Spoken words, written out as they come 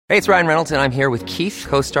Hey, it's Ryan Reynolds, and I'm here with Keith,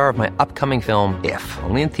 co-star of my upcoming film, If,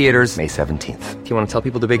 only in theaters May 17th. Do you want to tell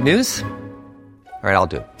people the big news? All right, I'll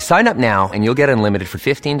do it. Sign up now and you'll get unlimited for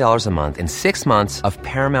 $15 a month and 6 months of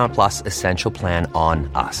Paramount Plus Essential Plan on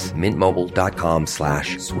us.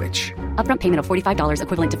 MintMobile.com/switch. Upfront payment of $45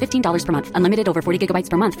 equivalent to $15 per month. Unlimited over 40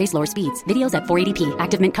 gigabytes per month. Face lower speeds. Videos at 480p.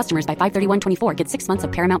 Active Mint customers by 531.24 get 6 months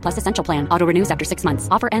of Paramount Plus Essential Plan. Auto renews after 6 months.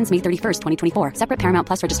 Offer ends May 31st, 2024. Separate Paramount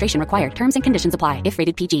Plus registration required. Terms and conditions apply if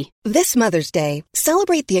rated PG. This Mother's Day,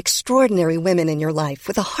 celebrate the extraordinary women in your life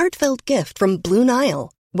with a heartfelt gift from Blue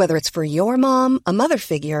Nile. Whether it's for your mom, a mother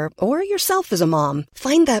figure, or yourself as a mom,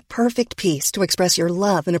 find that perfect piece to express your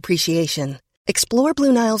love and appreciation. Explore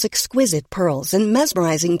Blue Nile's exquisite pearls and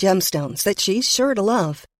mesmerizing gemstones that she's sure to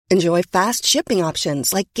love. Enjoy fast shipping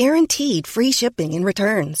options like guaranteed free shipping and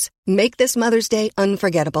returns. Make this Mother's Day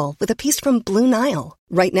unforgettable with a piece from Blue Nile.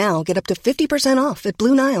 Right now, get up to 50% off at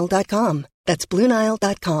BlueNile.com. That's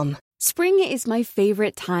BlueNile.com. Spring is my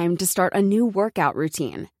favorite time to start a new workout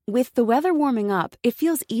routine. With the weather warming up, it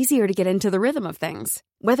feels easier to get into the rhythm of things.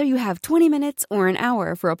 Whether you have 20 minutes or an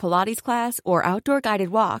hour for a Pilates class or outdoor guided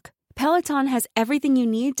walk, Peloton has everything you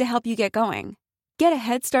need to help you get going. Get a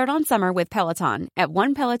head start on summer with Peloton at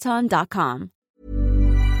onepeloton.com.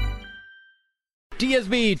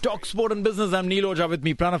 TSB, Talk Sport and Business. I'm Neil Oja with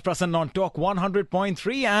me, Pranav Prasanna on Talk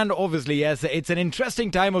 100.3. And obviously, yes, it's an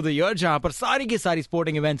interesting time of the year जहाँ पर सारी के सारी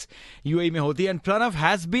sporting events UAE में होती है. And Pranav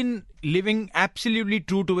has been living absolutely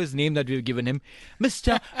true to his name that we've given him,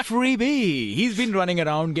 Mr. Freebie. He's been running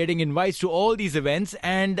around getting invites to all these events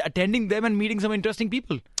and attending them and meeting some interesting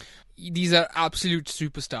people. These are absolute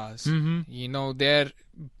superstars. You know, they're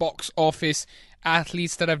box office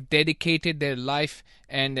athletes that have dedicated their life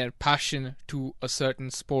and their passion to a certain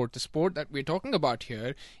sport. The sport that we're talking about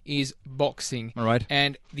here is boxing. All right.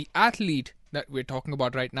 And the athlete that we're talking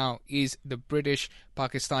about right now is the British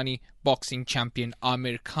Pakistani boxing champion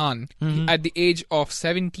Amir Khan. At the age of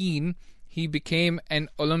 17, he became an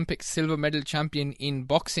Olympic silver medal champion in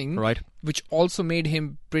boxing, Right. which also made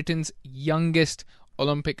him Britain's youngest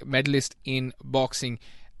Olympic medalist in boxing.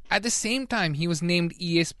 At the same time, he was named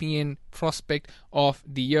ESPN Prospect of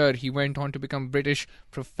the Year. He went on to become British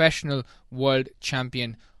Professional World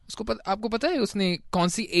Champion. आपको पता है उसने कौन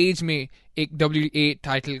सी as में एक WA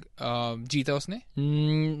title जीता उसने?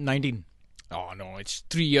 19. Oh no, it's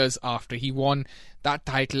 3 years after. He won that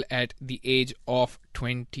title at the age of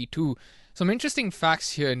 22. Some interesting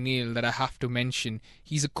facts here, Neil, that I have to mention.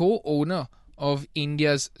 He's a co-owner of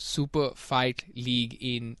India's Super Fight League,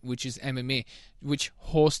 which is MMA, which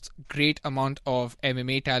hosts great amount of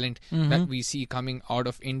MMA talent that we see coming out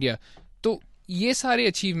of India. So, ये सारे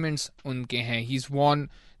achievements उनके हैं. He's won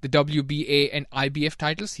the WBA and IBF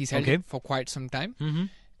titles. He's held it for quite some time.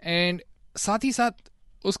 And साथ ही साथ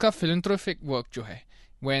उसका philanthropic work जो है,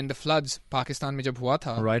 when the floods Pakistan में जब हुआ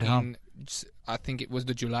था, Right, I think it was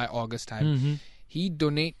the July-August time, he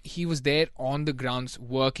was there on the grounds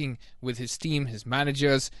working with his team, his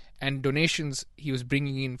managers, and donations he was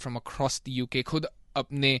bringing in from across the UK. खुद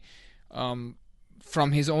अपने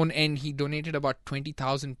from his own end, he donated about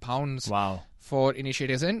 £20,000 Wow. for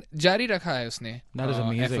initiatives, and jari rakha hai usne. That is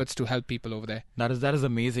amazing. Efforts to help people over there. That is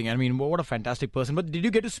amazing. I mean, what a fantastic person. But did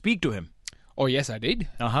you get to speak to him? Oh, yes, I did.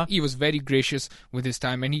 Uh-huh. He was very gracious with his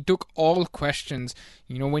time, and he took all questions.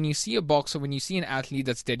 You know, when you see a boxer, when you see an athlete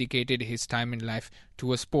that's dedicated his time in life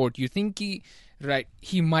to a sport, you think he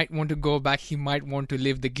might want to go back, he might want to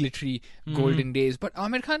live the glittery golden days. But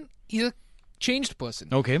Amir Khan, he's a changed person.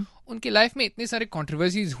 Okay. उनके life में इतने सारे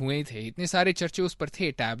controversies हुए थे, इतने सारे चर्चे उस पर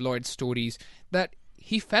थे, tabloid stories, that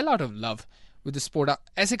he fell out of love with the sport.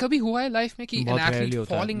 ऐसे कभी हुआ है लाइफ में कि an athlete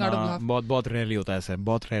falling out of love? बहुत rarely होता है ऐसे,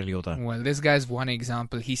 बहुत rarely होता है. Well, this guy's one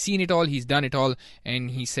example. He's seen it all, he's done it all,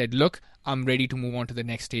 and he said, look, I'm ready to move on to the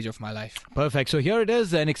next stage of my life. Perfect. So here it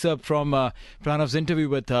is, an excerpt from Pranav's interview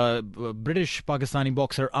with British Pakistani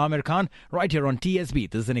boxer Amir Khan, right here on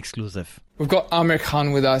TSB. This is an exclusive. We've got Amir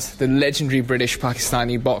Khan with us, the legendary British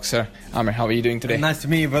Pakistani boxer. Amir, how are you doing today? Nice to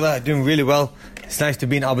meet you, brother. Doing really well. It's nice to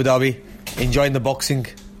be in Abu Dhabi, enjoying the boxing,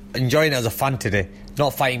 enjoying it as a fan today.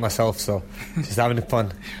 Not fighting myself, so just having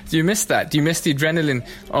fun. Do you miss that? Do you miss the adrenaline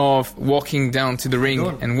of walking down to the ring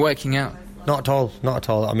and working out? Not at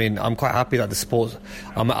all. I mean, I'm quite happy that the sport,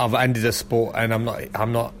 I've ended the sport and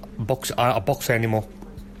I'm not a boxer anymore.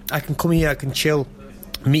 I can come here, I can chill,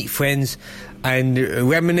 meet friends and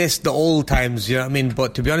reminisce the old times, you know what I mean?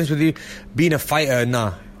 But to be honest with you, being a fighter,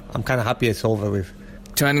 nah, I'm kind of happy it's over with.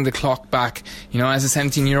 Turning the clock back, you know, as a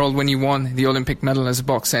 17-year-old when you won the Olympic medal as a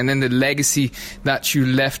boxer, and then the legacy that you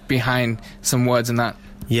left behind, some words on that.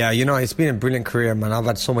 Yeah, you know, it's been a brilliant career, man. I've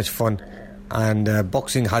had so much fun. And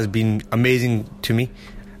boxing has been amazing to me.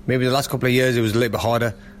 Maybe the last couple of years it was a little bit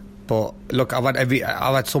harder. But look, I've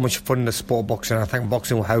had so much fun in the sport of boxing. I think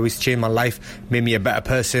boxing, how it's changed my life, made me a better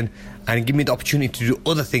person, and give me the opportunity to do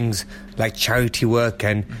other things like charity work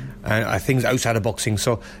and things outside of boxing.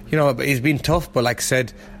 So, you know, it's been tough, but like I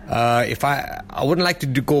said, if I wouldn't like to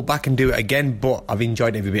go back and do it again, but I've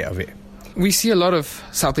enjoyed every bit of it. We see a lot of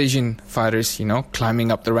South Asian fighters, you know,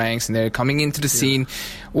 climbing up the ranks and they're coming into the scene.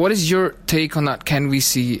 What is your take on that? Can we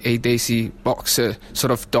see a Desi boxer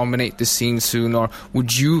sort of dominate the scene soon, or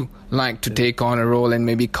would you like to take on a role and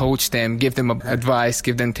maybe coach them, give them advice,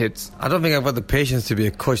 give them tips? I don't think I've got the patience to be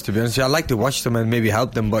a coach, to be honest. I like to watch them and maybe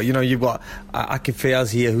help them, but you know, you've got Akif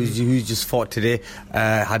Fayaz here who's just fought today,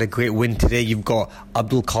 had a great win today. You've got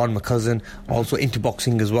Abdul Khan, my cousin, also into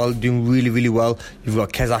boxing as well, doing really, really well. You've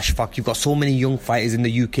got Kez Ashfaq. You've got so many young fighters in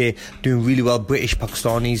the UK doing really well, British,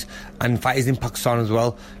 Pakistanis, and fighters in Pakistan as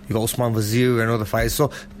well. You've got Usman Wazir and other fighters.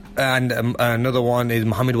 So, and another one is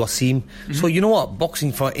Mohammed Wasim. So you know what,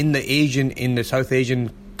 boxing in the South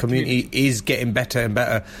Asian community is getting better and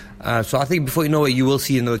better. So I think before you know it, you will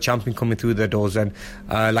see another champion coming through their doors. And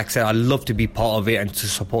like I said, I love to be part of it and to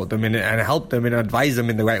support them in it and help them and advise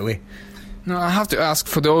them in the right way. Now, I have to ask,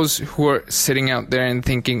 for those who are sitting out there and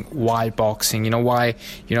thinking, why boxing? You know, why,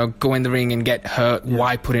 you know, go in the ring and get hurt?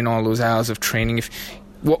 Why put in all those hours of training?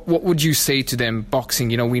 What would you say to them?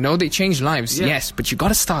 Boxing, you know, we know they change lives, yes, but you got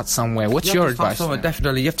to start somewhere. What's your advice?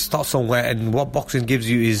 Definitely, you have to start somewhere, and what boxing gives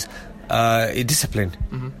you is a discipline,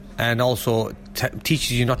 and also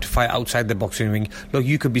teaches you not to fight outside the boxing ring. Look,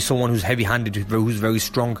 you could be someone who's heavy-handed, who's very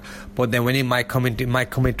strong, but then when it might come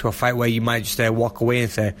into a fight where you might just walk away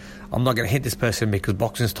and say, I'm not going to hit this person because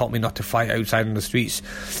boxing's taught me not to fight outside on the streets.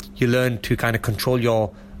 You learn to kind of control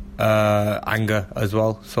your anger as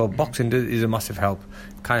well. So boxing is a massive help.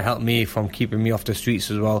 Kind of helped me from keeping me off the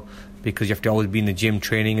streets as well, because you have to always be in the gym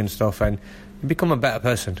training and stuff, and you become a better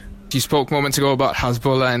person. You spoke moments ago about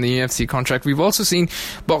Hezbollah and the UFC contract. We've also seen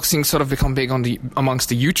boxing sort of become big amongst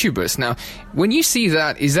the YouTubers. Now, when you see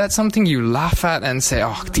that, is that something you laugh at and say,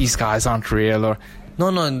 oh, these guys aren't real? Or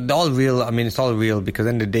No, they're all real. I mean, it's all real, because at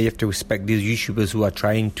the end of the day, you have to respect these YouTubers who are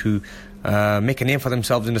trying to make a name for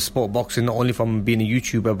themselves in the sport of boxing, not only from being a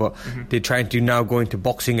YouTuber, but they're trying to now go into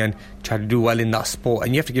boxing and try to do well in that sport,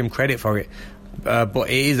 and you have to give them credit for it. But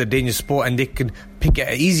it is a dangerous sport, and they can pick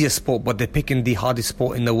an easier sport, but they're picking the hardest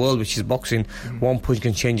sport in the world, which is boxing. One punch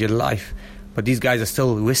can change your life, but these guys are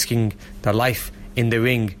still risking their life in the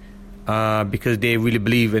ring because they really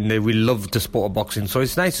believe and they really love the sport of boxing. So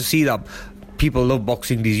it's nice to see that people love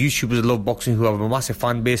boxing. These YouTubers love boxing, who have a massive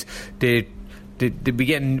fan base.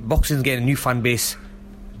 Boxing's getting a new fan base.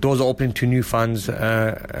 Doors are opening to new fans,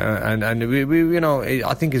 and we you know,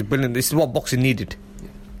 I think it's brilliant. This is what boxing needed.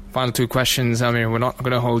 Final two questions, Amir. We're not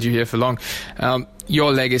going to hold you here for long.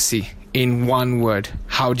 Your legacy, in one word,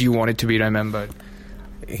 how do you want it to be remembered?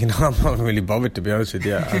 You know, I'm not really bothered, to be honest with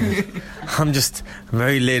you. I'm just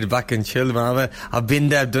very laid back and chilled, man. I've been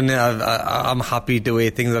there, I've done it. I'm happy the way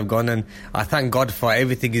things have gone, and I thank God for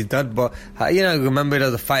everything He's done. But you know, remember it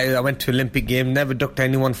as a fighter. I went to Olympic Games, never ducked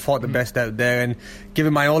anyone, fought the best out there, and give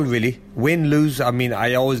it my all. Really, win, lose. I mean,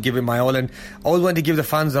 I always give it my all, and always wanted to give the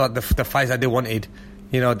fans the fights that they wanted.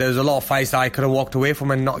 You know, there's a lot of fights that I could have walked away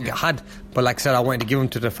from and not had. But like I said, I wanted to give them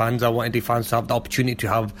to the fans. I wanted the fans to have the opportunity to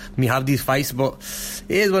have these fights. But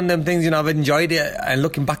it is one of them things, you know, I've enjoyed it. And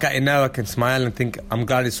looking back at it now, I can smile and think, I'm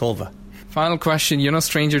glad it's over. Final question. You're no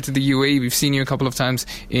stranger to the UAE. We've seen you a couple of times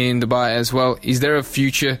in Dubai as well. Is there a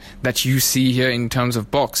future that you see here in terms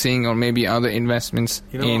of boxing or maybe other investments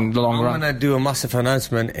in the long run? I'm going to do a massive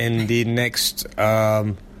announcement in the next,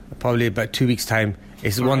 probably about 2 weeks' time.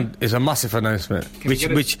 It's a massive announcement.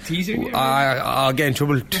 I'll get in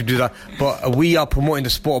trouble to do that. But we are promoting the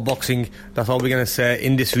sport of boxing. That's all we're going to say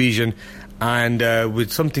in this region. And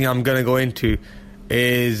with something I'm going to go into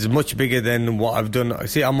is much bigger than what I've done.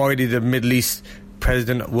 See, I'm already the Middle East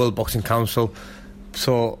president of World Boxing Council.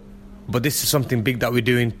 But this is something big that we're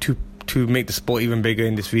doing to make the sport even bigger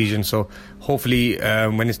in this region. So hopefully,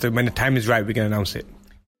 when the time is right, we can announce it.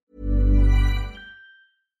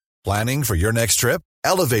 Planning for your next trip?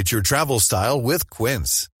 Elevate your travel style with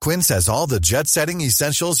Quince. Quince has all the jet-setting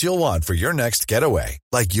essentials you'll want for your next getaway,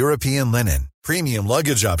 like European linen, premium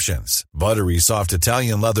luggage options, buttery soft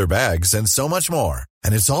Italian leather bags, and so much more.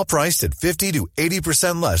 And it's all priced at 50 to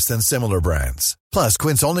 80% less than similar brands. Plus,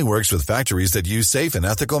 Quince only works with factories that use safe and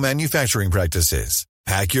ethical manufacturing practices.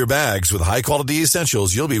 Pack your bags with high-quality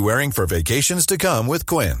essentials you'll be wearing for vacations to come with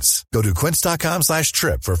Quince. Go to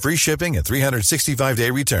quince.com/trip for free shipping and 365-day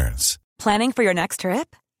returns. Planning for your next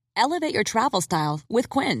trip? Elevate your travel style with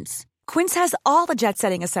Quince. Quince has all the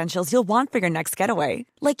jet-setting essentials you'll want for your next getaway,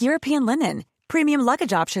 like European linen, premium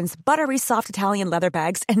luggage options, buttery soft Italian leather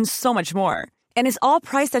bags, and so much more. And is all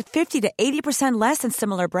priced at 50 to 80% less than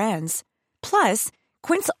similar brands. Plus,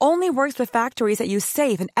 Quince only works with factories that use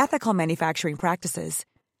safe and ethical manufacturing practices.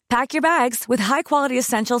 Pack your bags with high-quality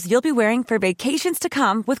essentials you'll be wearing for vacations to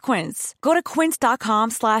come with Quince. Go to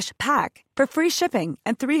quince.com/pack for free shipping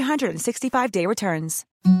and 365-day returns.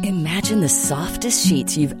 Imagine the softest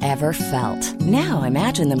sheets you've ever felt. Now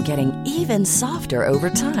imagine them getting even softer over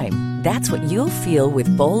time. That's what you'll feel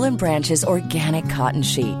with Boll & Branch's organic cotton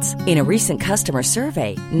sheets. In a recent customer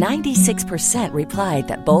survey, 96% replied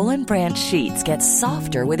that Boll & Branch sheets get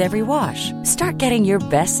softer with every wash. Start getting your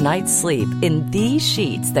best night's sleep in these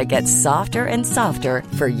sheets that get softer and softer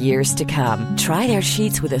for years to come. Try their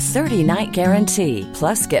sheets with a 30-night guarantee.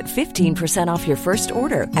 Plus, get 15% off your first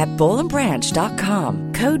order at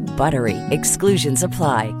bollandbranch.com. Code BUTTERY. Exclusions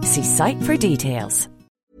apply. See site for details.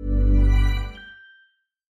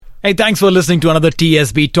 Hey, thanks for listening to another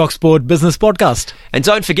TSB TalkSport Business Podcast. And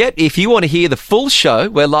don't forget, if you want to hear the full show,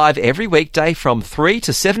 we're live every weekday from 3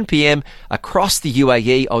 to 7 p.m. across the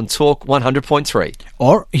UAE on Talk 100.3.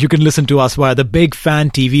 Or you can listen to us via the Big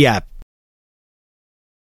Fan TV app.